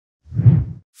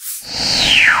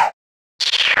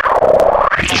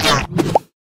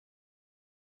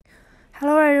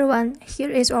Hello everyone,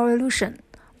 here is Orillusion.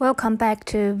 Welcome back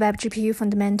to WebGPU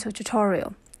Fundamental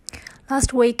Tutorial.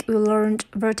 Last week we learned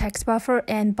Vertex buffer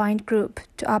and bind group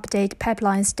to update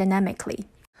pipelines dynamically.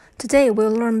 Today we'll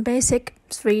learn basic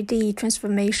 3D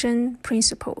transformation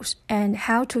principles and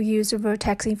how to use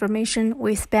Vertex information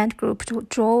with bind group to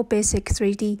draw basic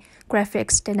 3D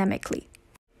graphics dynamically.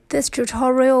 This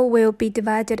tutorial will be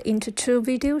divided into two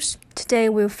videos. Today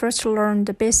we'll first learn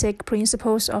the basic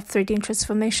principles of 3D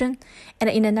transformation, and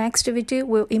in the next video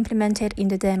we'll implement it in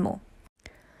the demo.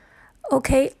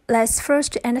 Okay, let's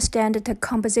first understand the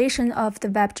composition of the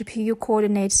WebGPU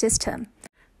coordinate system.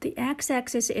 The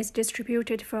x-axis is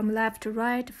distributed from left to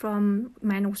right from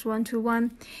 -1 to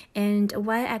 1, and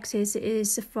y-axis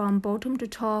is from bottom to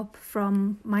top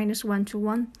from -1 to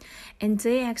 1, and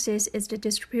z-axis is the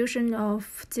distribution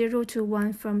of 0 to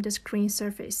 1 from the screen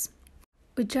surface.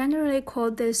 We generally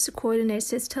call this coordinate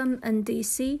system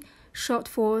NDC, short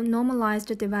for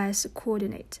Normalized Device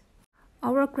Coordinate.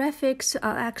 Our graphics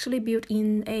are actually built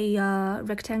in a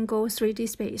rectangle 3D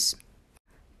space.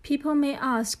 People may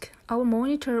ask, our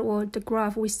monitor or the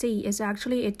graph we see is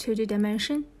actually a 2D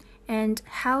dimension, and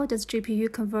how does GPU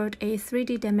convert a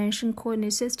 3D dimension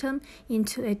coordinate system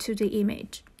into a 2D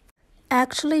image?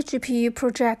 Actually, GPU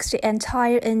projects the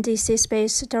entire NDC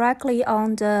space directly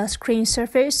on the screen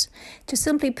surface to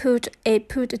simply put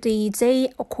the z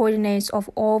coordinates of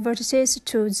all vertices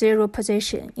to 0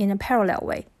 position in a parallel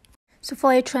way. So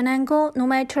for a triangle, no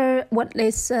matter what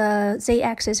its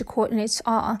z-axis coordinates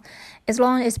are, as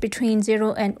long as between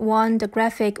 0 and 1, the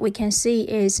graphic we can see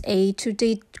is a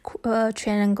 2D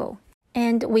triangle,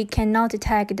 and we cannot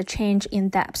detect the change in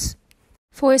depth.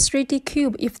 For a 3D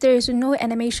cube, if there is no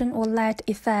animation or light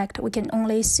effect, we can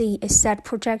only see a set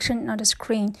projection on the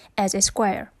screen as a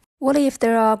square. What if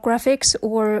there are graphics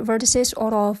or vertices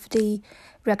out of the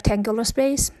rectangular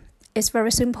space? It's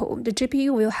very simple. The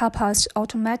GPU will help us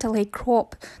automatically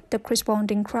crop the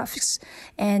corresponding graphics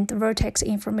and vertex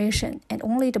information, and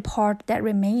only the part that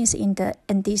remains in the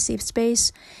NDC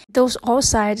space, those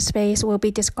outside space will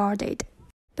be discarded.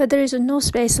 But there is no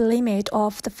space limit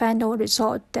of the final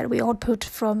result that we output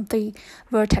from the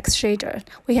vertex shader.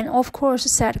 We can of course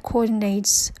set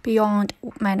coordinates beyond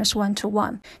 -1 to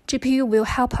 1. GPU will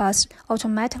help us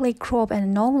automatically crop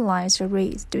and normalize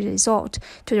the result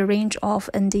to the range of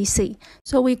NDC.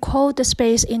 So we call the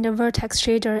space in the vertex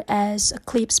shader as a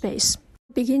clip space.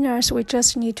 Beginners, we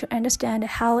just need to understand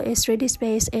how a 3D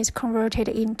space is converted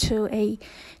into a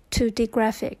 2D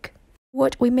graphic.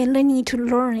 What we mainly need to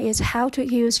learn is how to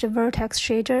use the vertex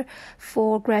shader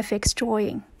for graphics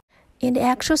drawing. In the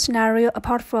actual scenario,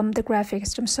 apart from the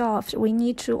graphics themselves, we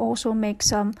need to also make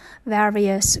some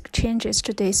various changes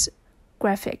to these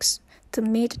graphics to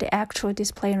meet the actual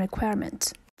display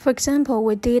requirements. For example,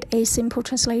 we did a simple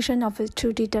translation of a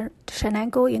 2D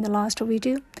triangle in the last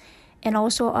video, and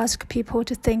also ask people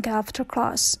to think after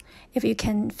class if you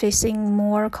can facing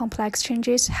more complex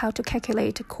changes, how to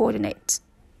calculate coordinates.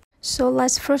 So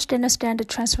let's first understand the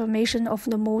transformation of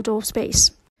the model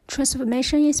space.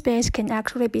 Transformation in space can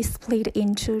actually be split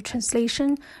into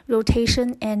translation,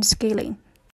 rotation, and scaling.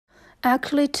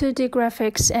 Actually, 2D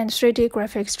graphics and 3D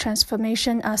graphics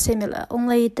transformation are similar,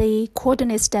 only the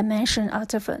coordinates dimension are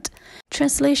different.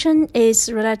 Translation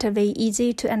is relatively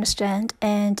easy to understand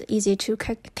and easy to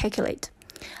calculate.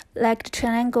 Like the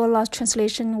triangle last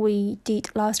translation we did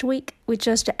last week, we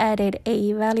just added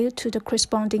a value to the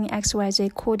corresponding XYZ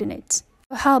coordinates.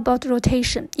 How about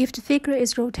rotation? If the figure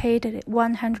is rotated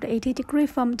 180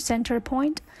 degrees from the center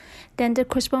point, then the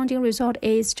corresponding result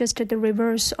is just the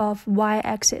reverse of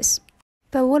y-axis.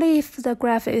 But what if the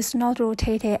graph is not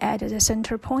rotated at the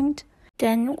center point?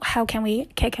 Then how can we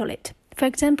calculate? For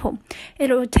example,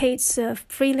 it rotates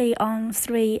freely on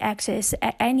 3 axes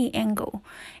at any angle.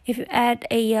 If you add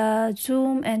a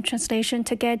zoom and translation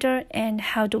together, and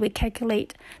how do we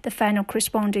calculate the final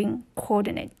corresponding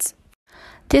coordinates?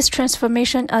 These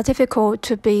transformations are difficult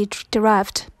to be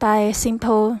derived by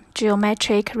simple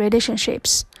geometric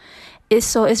relationships.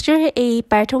 Is there a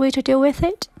better way to deal with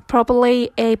it?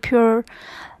 Probably a pure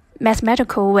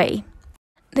mathematical way.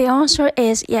 The answer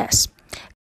is yes.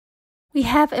 We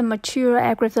have a mature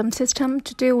algorithm system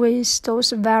to deal with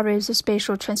those various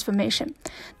spatial transformation,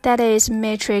 that is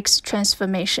matrix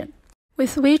transformation,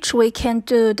 with which we can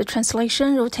do the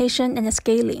translation, rotation, and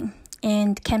scaling,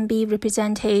 and can be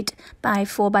represented by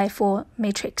 4x4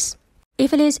 matrix.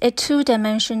 If it is a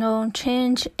 2-dimensional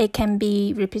change, it can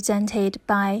be represented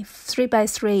by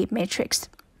 3x3 matrix.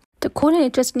 The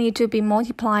coordinates just need to be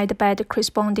multiplied by the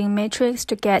corresponding matrix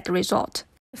to get the result.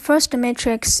 The first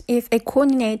matrix, if a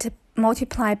coordinate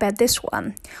multiplied by this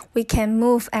one, we can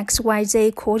move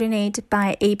XYZ coordinate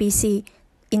by ABC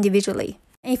individually.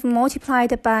 If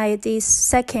multiplied by this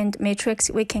second matrix,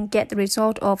 we can get the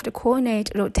result of the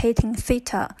coordinate rotating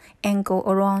theta angle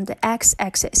around the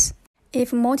x-axis.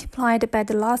 If multiplied by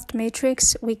the last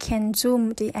matrix, we can zoom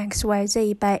the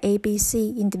XYZ by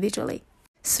ABC individually.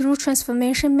 Through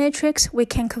transformation matrix, we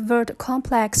can convert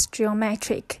complex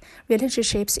geometric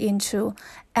relationships into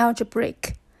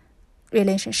algebraic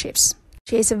relationships,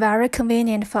 which is very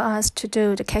convenient for us to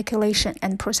do the calculation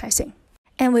and processing.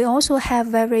 And we also have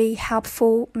very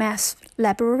helpful math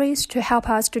libraries to help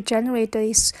us to generate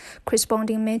this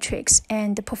corresponding matrix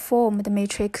and perform the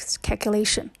matrix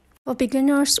calculation. For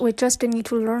beginners, we just need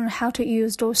to learn how to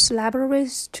use those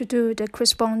libraries to do the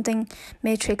corresponding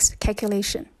matrix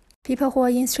calculation. People who are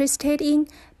interested in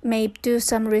may do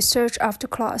some research after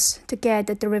class to get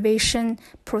the derivation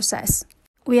process.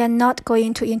 We are not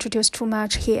going to introduce too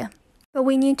much here, but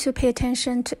we need to pay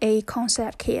attention to a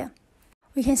concept here.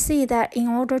 We can see that in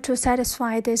order to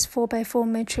satisfy this 4x4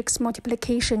 matrix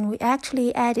multiplication, we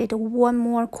actually added one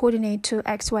more coordinate to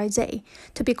XYZ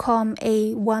to become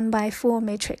a 1x4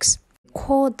 matrix. We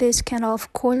call this kind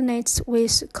of coordinates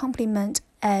with complement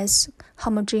as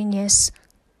homogeneous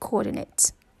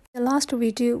coordinates. The last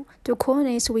video, the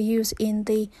coordinates we use in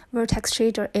the vertex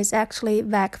shader is actually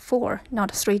vec4,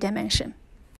 not 3-dimension.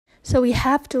 So we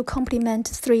have to complement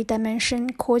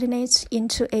 3-dimension coordinates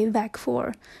into a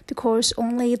vec4 because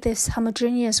only this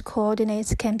homogeneous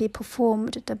coordinates can be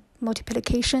performed the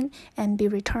multiplication and be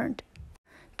returned.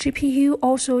 GPU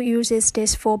also uses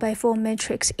this 4x4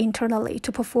 matrix internally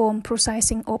to perform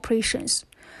processing operations.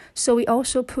 So we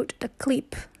also put the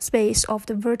clip space of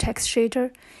the vertex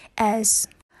shader as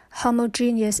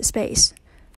homogeneous space.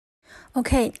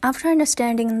 Okay, after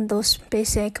understanding those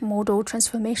basic model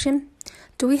transformation,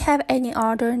 do we have any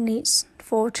other needs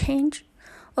for change?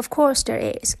 Of course there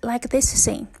is, like this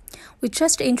scene. We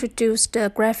just introduced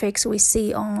the graphics we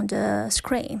see on the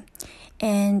screen,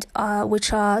 and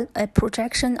which are a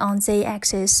projection on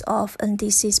z-axis of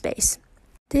NDC space.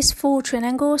 These four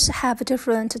triangles have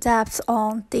different depths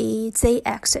on the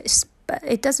z-axis, but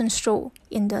it doesn't show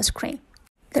in the screen.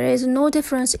 There is no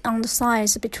difference on the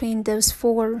size between those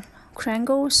four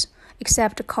triangles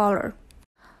except the color.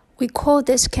 We call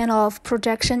this kind of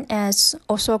projection as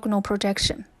orthogonal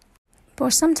projection.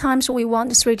 But sometimes we want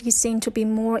the 3D scene to be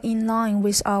more in line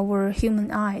with our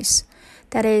human eyes.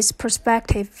 That is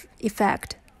perspective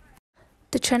effect.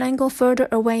 The triangle further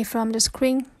away from the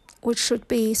screen, which should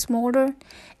be smaller,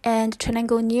 and the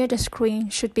triangle near the screen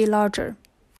should be larger.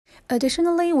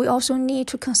 Additionally, we also need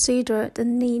to consider the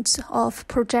needs of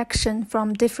projection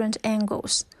from different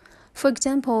angles. For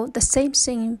example, the same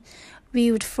scene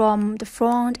viewed from the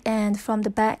front and from the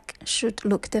back should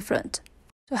look different.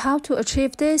 So how to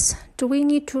achieve this? Do we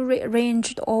need to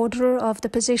rearrange the order of the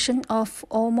position of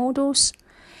all models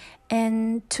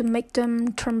and to make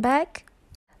them turn back?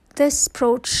 This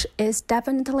approach is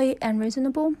definitely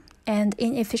unreasonable and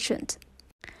inefficient,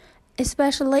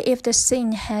 especially if the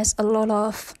scene has a lot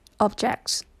of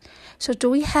objects. So do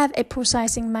we have a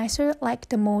processing method like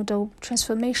the model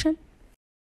transformation?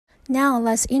 Now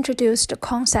let's introduce the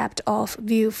concept of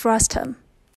Viewfrustum.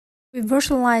 We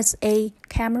virtualize a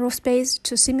camera space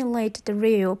to simulate the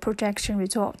real projection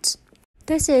results.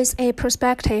 This is a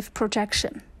perspective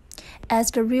projection, as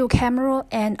the real camera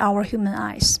and our human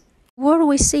eyes. What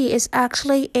we see is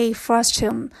actually a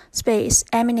frustum space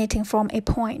emanating from a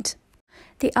point.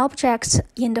 The objects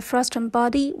in the frustum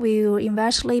body will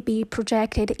eventually be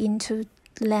projected into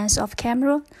the lens of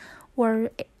camera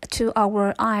or to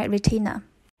our eye retina.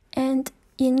 And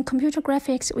in computer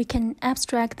graphics, we can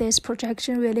abstract this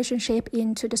projection relationship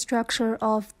into the structure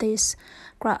of this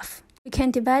graph. We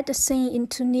can divide the scene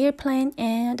into near plane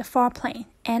and far plane,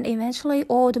 and eventually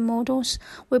all the models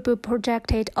will be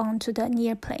projected onto the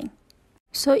near plane.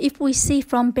 So if we see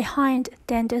from behind,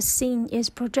 then the scene is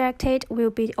projected will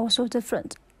be also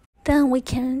different. Then we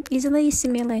can easily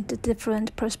simulate the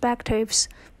different perspectives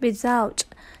without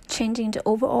changing the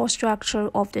overall structure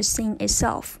of the scene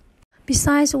itself.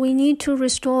 Besides, we need to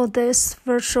restore this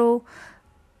virtual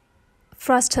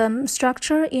frustum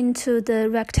structure into the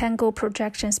rectangle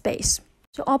projection space.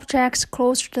 So objects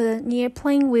close to the near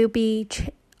plane will be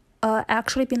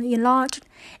actually be enlarged,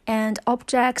 and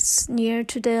objects near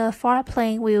to the far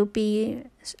plane will be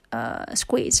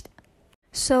squeezed.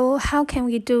 So how can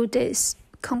we do this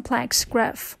complex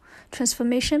graph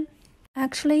transformation?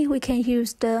 Actually, we can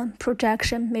use the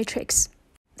projection matrix.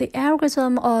 The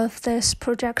algorithm of this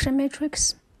projection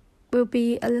matrix will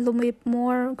be a little bit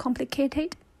more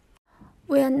complicated.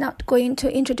 We are not going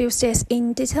to introduce this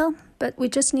in detail, but we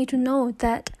just need to know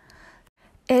that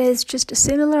It is just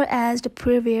similar as the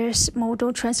previous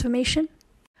model transformation.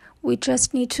 We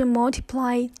just need to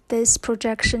multiply this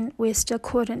projection with the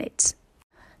coordinates.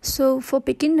 So for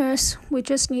beginners, we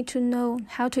just need to know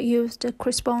how to use the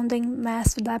corresponding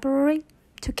math library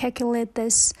to calculate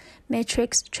this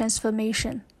matrix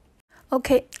transformation.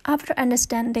 Okay, after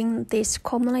understanding this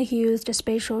commonly used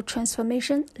spatial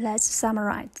transformation, let's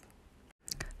summarize.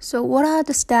 So what are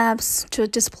the steps to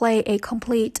display a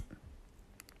complete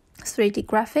 3D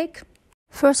graphic?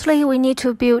 Firstly, we need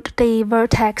to build the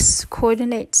vertex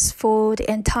coordinates for the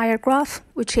entire graph,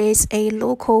 which is a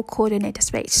local coordinate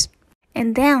space.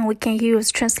 And then we can use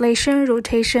translation,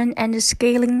 rotation, and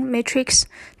scaling matrix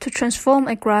to transform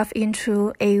a graph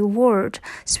into a world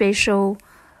spatial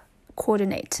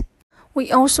coordinate.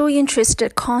 We also introduced the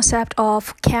concept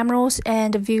of cameras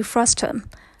and Viewfrustum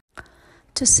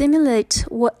to simulate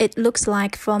what it looks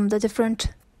like from the different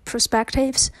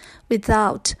perspectives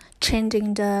without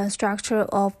changing the structure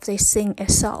of the scene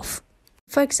itself.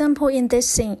 For example, in this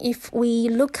scene, if we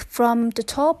look from the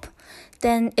top,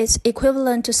 then it's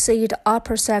equivalent to see the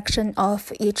upper section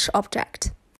of each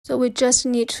object. So we just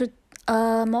need to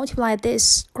multiply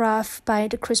this graph by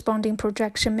the corresponding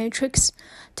projection matrix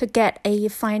to get a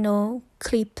final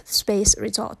clip space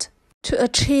result. To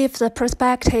achieve the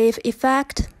perspective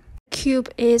effect, the cube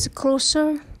is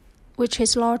closer, which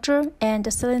is larger, and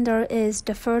the cylinder is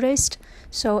the furthest,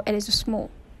 so it is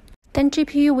small. Then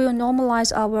GPU will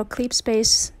normalize our clip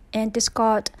space and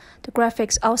discard the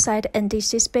graphics outside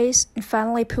NDC space and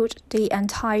finally put the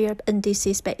entire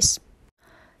NDC space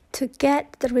to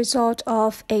get the result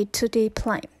of a 2D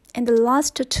plane. And the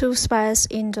last two steps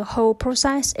in the whole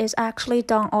process is actually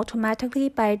done automatically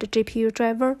by the GPU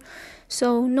driver,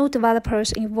 so no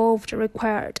developers involved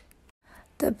required.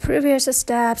 The previous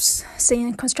steps,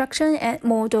 scene construction and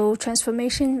model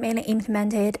transformation, mainly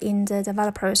implemented in the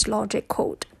developer's logic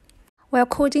code. While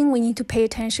coding, we need to pay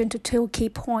attention to two key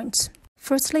points.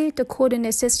 Firstly, the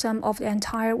coordinate system of the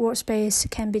entire workspace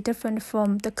can be different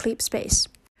from the clip space.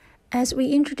 As we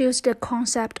introduced the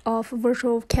concept of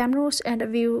virtual cameras and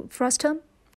Viewfrustum,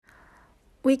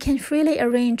 we can freely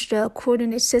arrange the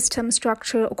coordinate system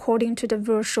structure according to the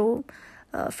virtual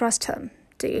frustum.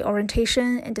 The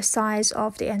orientation and the size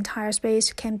of the entire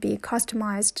space can be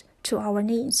customized to our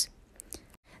needs.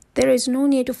 There is no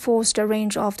need to force the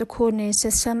range of the coordinate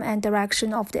system and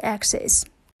direction of the axis.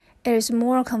 It is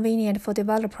more convenient for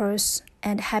developers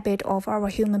and habit of our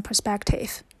human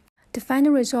perspective. The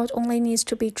final result only needs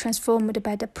to be transformed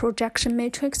by the projection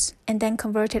matrix and then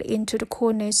converted into the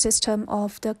coordinate system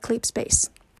of the clip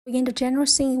space. In the general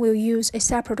scene, we'll use a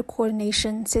separate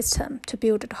coordination system to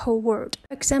build the whole world.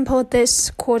 For example, this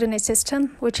coordinate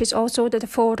system, which is also the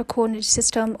default coordinate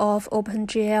system of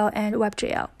OpenGL and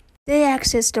WebGL. The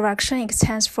axis direction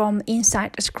extends from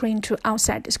inside the screen to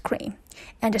outside the screen,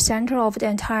 and the center of the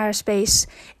entire space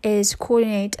is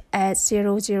coordinated at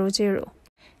 0, 0, 0.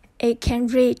 It can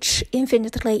reach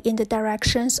infinitely in the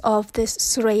directions of these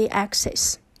three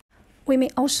axes. We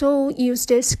may also use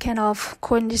this kind of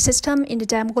coordinate system in the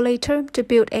demo later to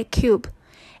build a cube,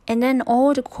 and then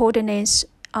all the coordinates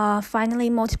are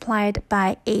finally multiplied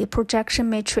by a projection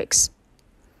matrix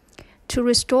to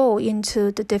restore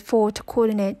into the default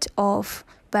coordinate of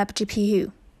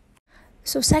WebGPU.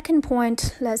 So second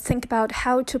point, let's think about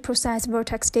how to process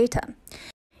vertex data.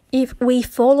 If we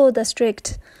follow the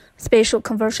strict spatial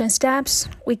conversion steps,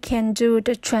 we can do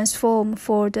the transform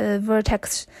for the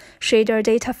vertex shader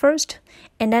data first,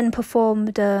 and then perform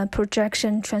the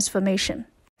projection transformation.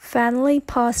 Finally,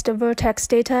 pass the vertex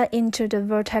data into the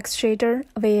vertex shader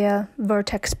via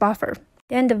vertex buffer.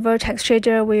 Then the vertex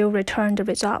shader will return the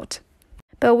result.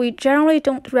 But we generally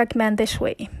don't recommend this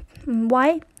way.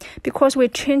 Why? Because we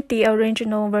change the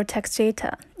original vertex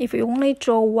data. If we only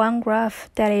draw one graph,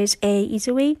 that is an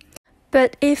easy way.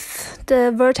 But if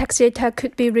the vertex data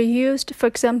could be reused, for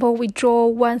example, we draw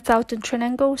 1,000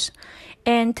 triangles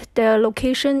and the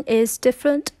location is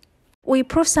different, we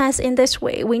process in this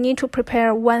way. We need to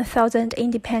prepare 1,000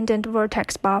 independent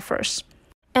vertex buffers.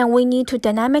 And we need to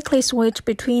dynamically switch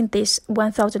between these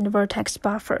 1,000 vertex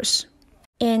buffers.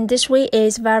 And this way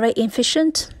is very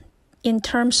efficient in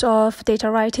terms of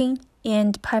data writing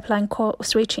and pipeline call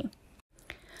switching.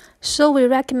 So we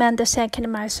recommend the second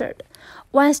method.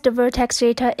 Once the vertex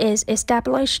data is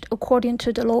established according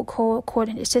to the local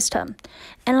coordinate system,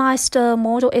 unless the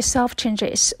model itself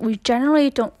changes, we generally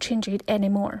don't change it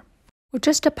anymore. We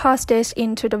just pass this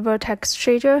into the vertex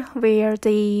shader via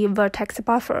the vertex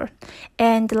buffer,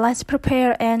 and let's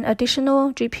prepare an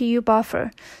additional GPU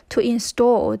buffer to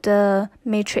install the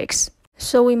matrix.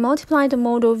 So we multiply the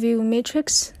model view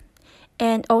matrix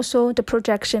and also the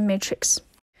projection matrix.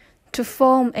 to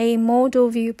form a model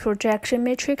view projection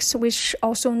matrix, which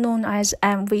also known as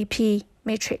MVP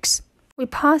matrix. We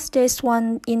pass this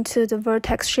one into the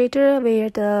vertex shader where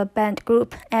the band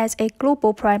group as a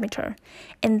global parameter,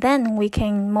 and then we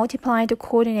can multiply the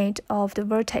coordinate of the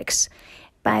vertex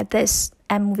by this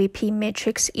MVP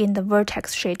matrix in the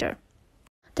vertex shader.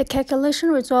 The calculation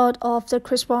result of the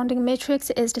corresponding matrix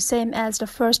is the same as the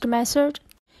first method,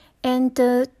 and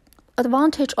the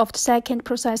advantage of the second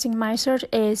processing method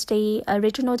is the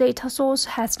original data source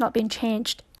has not been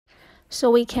changed,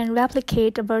 so we can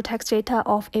replicate the vertex data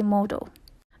of a model.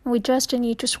 We just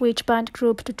need to switch band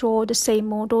group to draw the same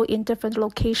model in different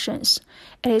locations.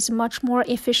 It is much more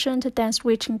efficient than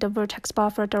switching the vertex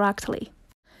buffer directly.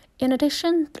 In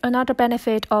addition, another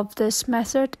benefit of this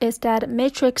method is that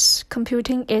matrix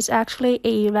computing is actually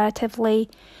relatively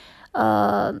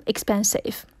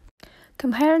expensive.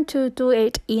 Compared to do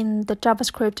it in the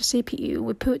JavaScript CPU,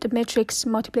 we put the matrix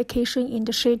multiplication in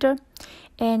the shader,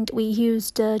 and we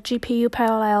use the GPU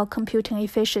parallel computing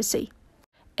efficiency.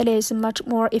 It is much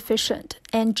more efficient,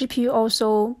 and GPU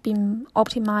also been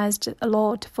optimized a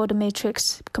lot for the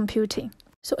matrix computing.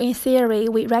 So in theory,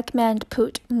 we recommend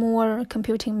put more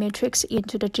computing matrix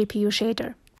into the GPU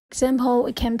shader. For example,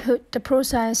 we can put the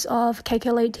process of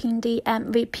calculating the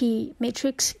MVP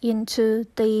matrix into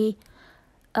the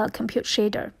compute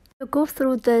shader. We'll go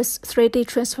through this 3D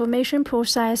transformation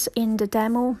process in the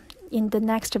demo in the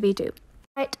next video.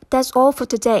 Right, that's all for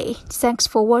today. Thanks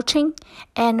for watching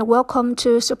and welcome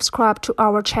to subscribe to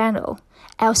our channel.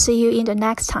 I'll see you in the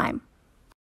next time.